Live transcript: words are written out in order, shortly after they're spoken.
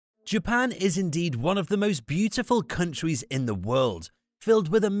Japan is indeed one of the most beautiful countries in the world, filled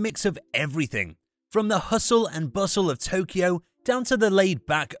with a mix of everything. From the hustle and bustle of Tokyo down to the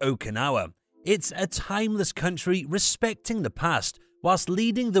laid-back Okinawa, it's a timeless country respecting the past whilst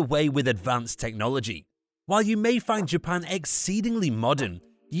leading the way with advanced technology. While you may find Japan exceedingly modern,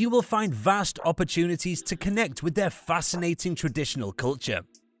 you will find vast opportunities to connect with their fascinating traditional culture.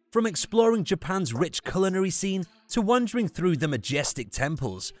 From exploring Japan's rich culinary scene to wandering through the majestic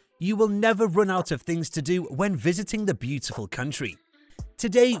temples, you will never run out of things to do when visiting the beautiful country.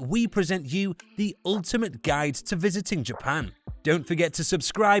 Today, we present you the ultimate guide to visiting Japan. Don't forget to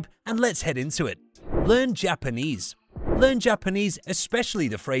subscribe and let's head into it. Learn Japanese. Learn Japanese, especially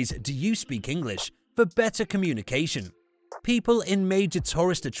the phrase "Do you speak English?" for better communication. People in major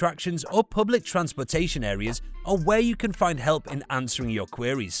tourist attractions or public transportation areas are where you can find help in answering your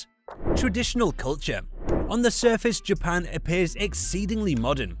queries. Traditional culture. On the surface, Japan appears exceedingly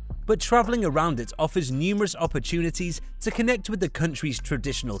modern, but traveling around it offers numerous opportunities to connect with the country's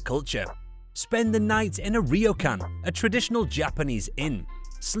traditional culture. Spend the night in a ryokan, a traditional Japanese inn,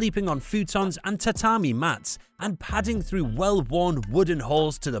 sleeping on futons and tatami mats and padding through well-worn wooden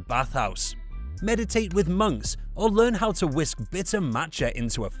halls to the bathhouse. Meditate with monks or learn how to whisk bitter matcha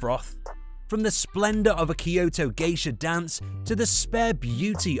into a froth. From the splendor of a Kyoto geisha dance to the spare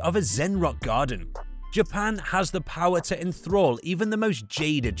beauty of a Zen rock garden, Japan has the power to enthrall even the most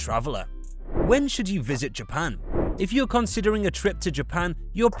jaded traveler. When should you visit Japan? If you're considering a trip to Japan,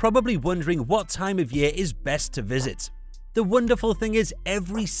 you're probably wondering what time of year is best to visit. The wonderful thing is,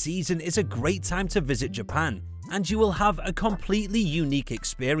 every season is a great time to visit Japan, and you will have a completely unique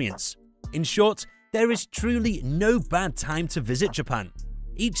experience. In short, there is truly no bad time to visit Japan.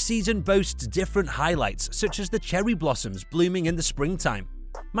 Each season boasts different highlights, such as the cherry blossoms blooming in the springtime.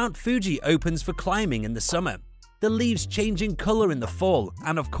 Mount Fuji opens for climbing in the summer, the leaves changing color in the fall,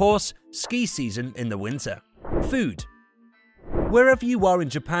 and of course, ski season in the winter. Food. Wherever you are in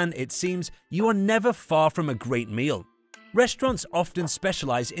Japan, it seems you are never far from a great meal. Restaurants often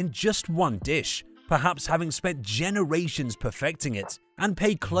specialize in just one dish, perhaps having spent generations perfecting it, and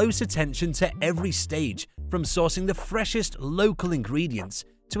pay close attention to every stage, from sourcing the freshest local ingredients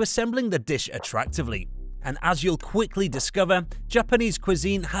to assembling the dish attractively. And as you'll quickly discover, Japanese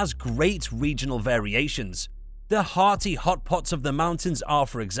cuisine has great regional variations. The hearty hot pots of the mountains are,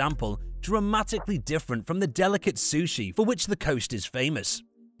 for example, dramatically different from the delicate sushi for which the coast is famous.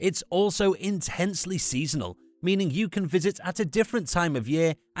 It's also intensely seasonal, meaning you can visit at a different time of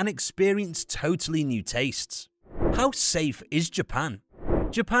year and experience totally new tastes. How safe is Japan?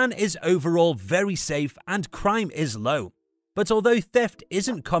 Japan is overall very safe and crime is low. But although theft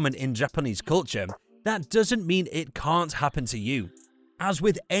isn't common in Japanese culture, that doesn't mean it can't happen to you. As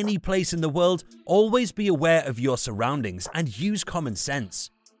with any place in the world, always be aware of your surroundings and use common sense.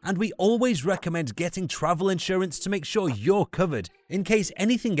 And we always recommend getting travel insurance to make sure you're covered in case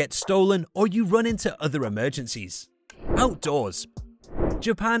anything gets stolen or you run into other emergencies. Outdoors.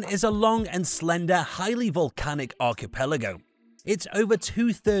 Japan is a long and slender, highly volcanic archipelago. It's over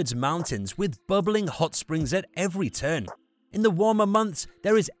 2/3 mountains with bubbling hot springs at every turn. In the warmer months,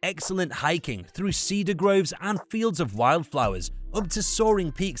 there is excellent hiking through cedar groves and fields of wildflowers up to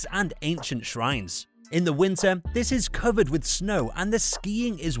soaring peaks and ancient shrines. In the winter, this is covered with snow and the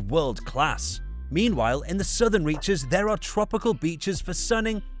skiing is world-class. Meanwhile, in the southern reaches, there are tropical beaches for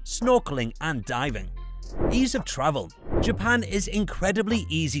sunning, snorkeling, and diving. Ease of travel. Japan is incredibly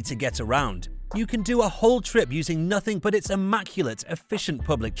easy to get around. You can do a whole trip using nothing but its immaculate, efficient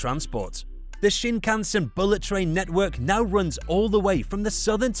public transport. The Shinkansen bullet train network now runs all the way from the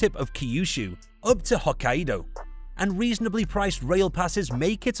southern tip of Kyushu up to Hokkaido, and reasonably priced rail passes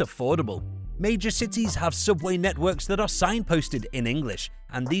make it affordable. Major cities have subway networks that are signposted in English,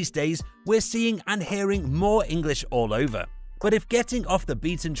 and these days we're seeing and hearing more English all over. But if getting off the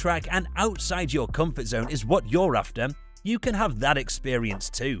beaten track and outside your comfort zone is what you're after, you can have that experience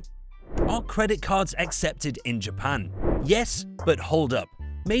too. Are credit cards accepted in Japan? Yes, but hold up.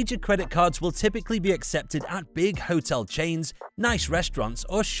 Major credit cards will typically be accepted at big hotel chains, nice restaurants,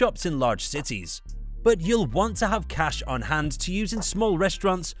 or shops in large cities. But you'll want to have cash on hand to use in small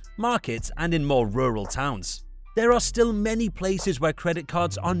restaurants, markets, and in more rural towns. There are still many places where credit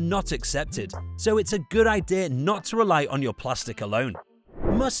cards are not accepted, so it's a good idea not to rely on your plastic alone.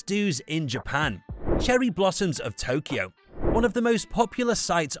 Must-dos in Japan. Cherry blossoms of Tokyo. One of the most popular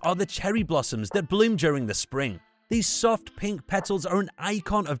sights are the cherry blossoms that bloom during the spring. These soft pink petals are an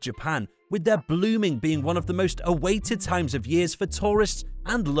icon of Japan, with their blooming being one of the most awaited times of years for tourists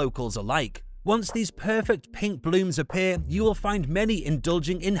and locals alike. Once these perfect pink blooms appear, you will find many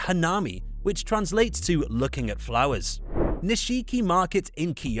indulging in hanami, which translates to looking at flowers. Nishiki Market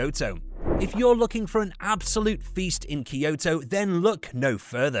in Kyoto. If you're looking for an absolute feast in Kyoto, then look no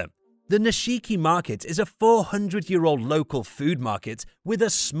further. The Nishiki Market is a 400-year-old local food market with a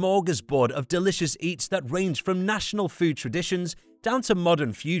smorgasbord of delicious eats that range from national food traditions down to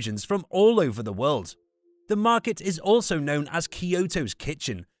modern fusions from all over the world. The market is also known as Kyoto's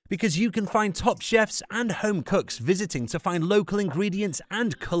Kitchen because you can find top chefs and home cooks visiting to find local ingredients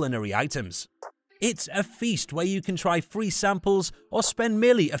and culinary items. It's a feast where you can try free samples or spend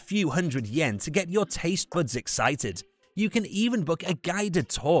merely a few hundred yen to get your taste buds excited. You can even book a guided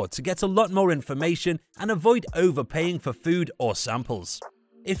tour to get a lot more information and avoid overpaying for food or samples.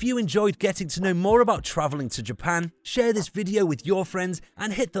 If you enjoyed getting to know more about traveling to Japan, share this video with your friends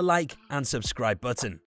and hit the like and subscribe button.